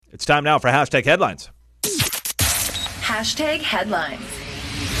It's time now for Hashtag Headlines. Hashtag Headlines.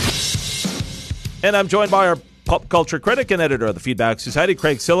 And I'm joined by our pop culture critic and editor of the Feedback Society,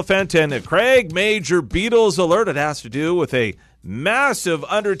 Craig Silliphant. And Craig, major Beatles alert. It has to do with a massive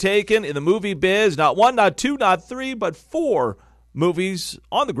undertaking in the movie biz. Not one, not two, not three, but 4 movies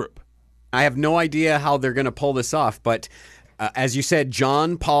on the group. I have no idea how they're going to pull this off, but as you said,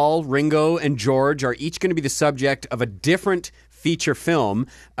 John, Paul, Ringo, and George are each going to be the subject of a different feature film.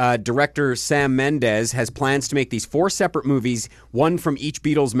 Director Sam Mendes has plans to make these 4 separate movies, one from each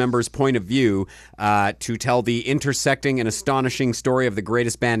Beatles member's point of view, to tell the intersecting and astonishing story of the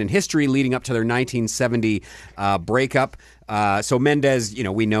greatest band in history leading up to their 1970 breakup. So Mendes,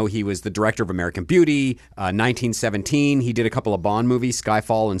 we know he was the director of American Beauty, 1917. He did a couple of Bond movies,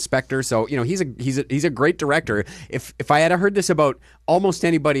 Skyfall and Spectre. So, he's a great director. If I had heard this about almost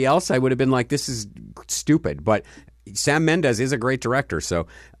anybody else, I would have been like, this is stupid. But Sam Mendes is a great director. So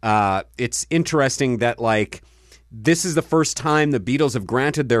it's interesting that, this is the first time the Beatles have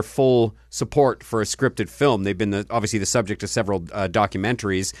granted their full support for a scripted film. They've been obviously the subject of several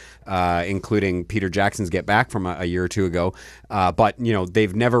documentaries, including Peter Jackson's Get Back from a year or two ago. But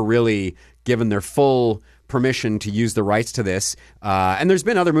they've never really given their full permission to use the rights to this. And there's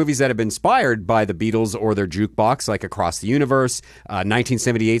been other movies that have been inspired by the Beatles or their jukebox, like Across the Universe,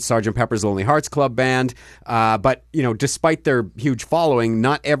 1978 Sgt. Pepper's Lonely Hearts Club Band. But, despite their huge following,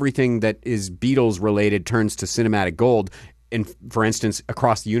 not everything that is Beatles related turns to cinematic gold. And for instance,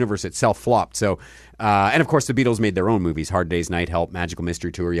 Across the Universe itself flopped. So, and of course, the Beatles made their own movies: Hard Day's Night, Help, Magical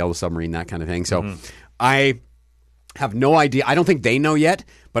Mystery Tour, Yellow Submarine, that kind of thing. So I have no idea. I don't think they know yet,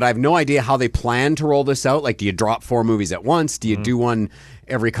 but I have no idea how they plan to roll this out. Do you drop 4 movies at once? Do you do one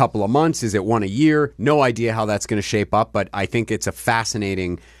every couple of months? Is it one a year? No idea how that's going to shape up, but I think it's a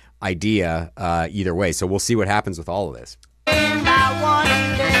fascinating idea either way. So we'll see what happens with all of this. And I want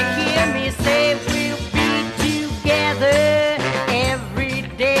you to hear me say we'll be together every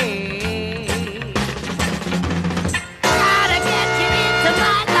day. Gotta get you into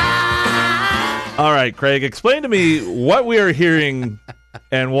my life. All right, Craig, explain to me what we are hearing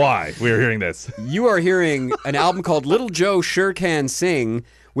and why we are hearing this. You are hearing an album called Little Joe Sure Can Sing,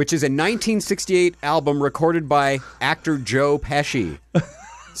 which is a 1968 album recorded by actor Joe Pesci.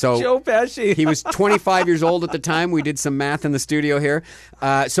 So Joe Pesci. He was 25 years old at the time. We did some math in the studio here.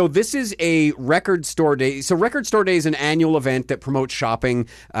 So this is a record store day. So Record Store Day is an annual event that promotes shopping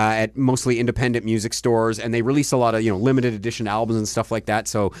at mostly independent music stores, and they release a lot of limited edition albums and stuff like that,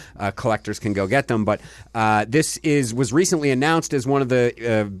 so collectors can go get them. But this was recently announced as one of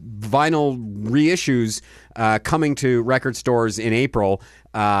the vinyl reissues coming to record stores in April.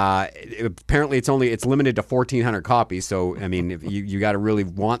 Apparently it's limited to 1,400 copies. So, I mean, you got to really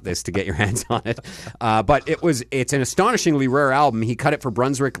want this to get your hands on it. But it's an astonishingly rare album. He cut it for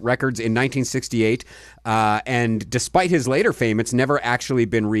Brunswick Records in 1968. And despite his later fame, it's never actually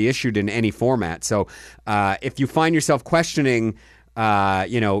been reissued in any format. So, if you find yourself questioning,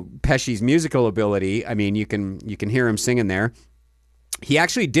 Pesci's musical ability, I mean, you can hear him singing there. He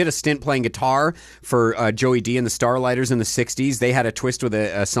actually did a stint playing guitar for Joey D and the Starlighters in the 60s. They had a twist with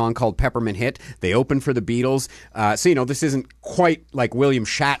a song called Peppermint Hit. They opened for the Beatles. So, this isn't quite like William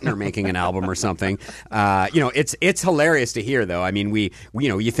Shatner making an album or something. It's hilarious to hear, though. I mean,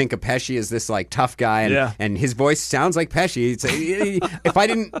 you think of Pesci as this tough guy, and his voice sounds like Pesci.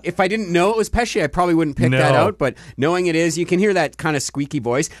 If I didn't know it was Pesci, I probably wouldn't pick that out. But knowing it is, you can hear that kind of squeaky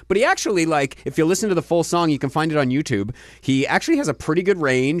voice. But he actually, if you listen to the full song, you can find it on YouTube. He actually has a pretty good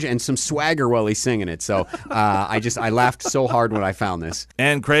range and some swagger while he's singing it. So I laughed so hard when I found this.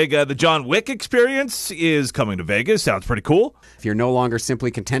 And Craig, the John Wick experience is coming to Vegas. Sounds pretty cool. If you're no longer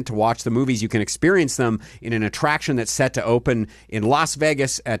simply content to watch the movies, you can experience them in an attraction that's set to open in Las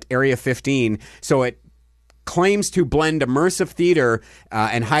Vegas at Area 15. So it claims to blend immersive theater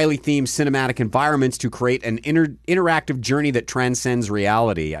and highly themed cinematic environments to create an interactive journey that transcends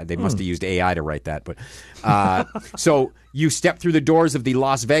reality. They must have used AI to write that. But so you step through the doors of the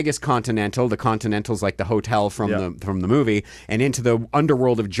Las Vegas Continental. The Continental's like the hotel from the movie, and into the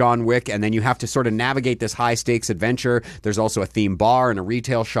underworld of John Wick, and then you have to sort of navigate this high-stakes adventure. There's also a theme bar and a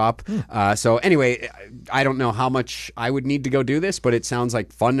retail shop. So anyway, I don't know how much I would need to go do this, but it sounds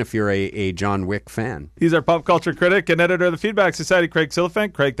like fun if you're a John Wick fan. He's our pop culture critic and editor of the Feedback Society, Craig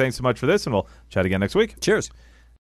Silliphant. Craig, thanks so much for this, and we'll chat again next week. Cheers.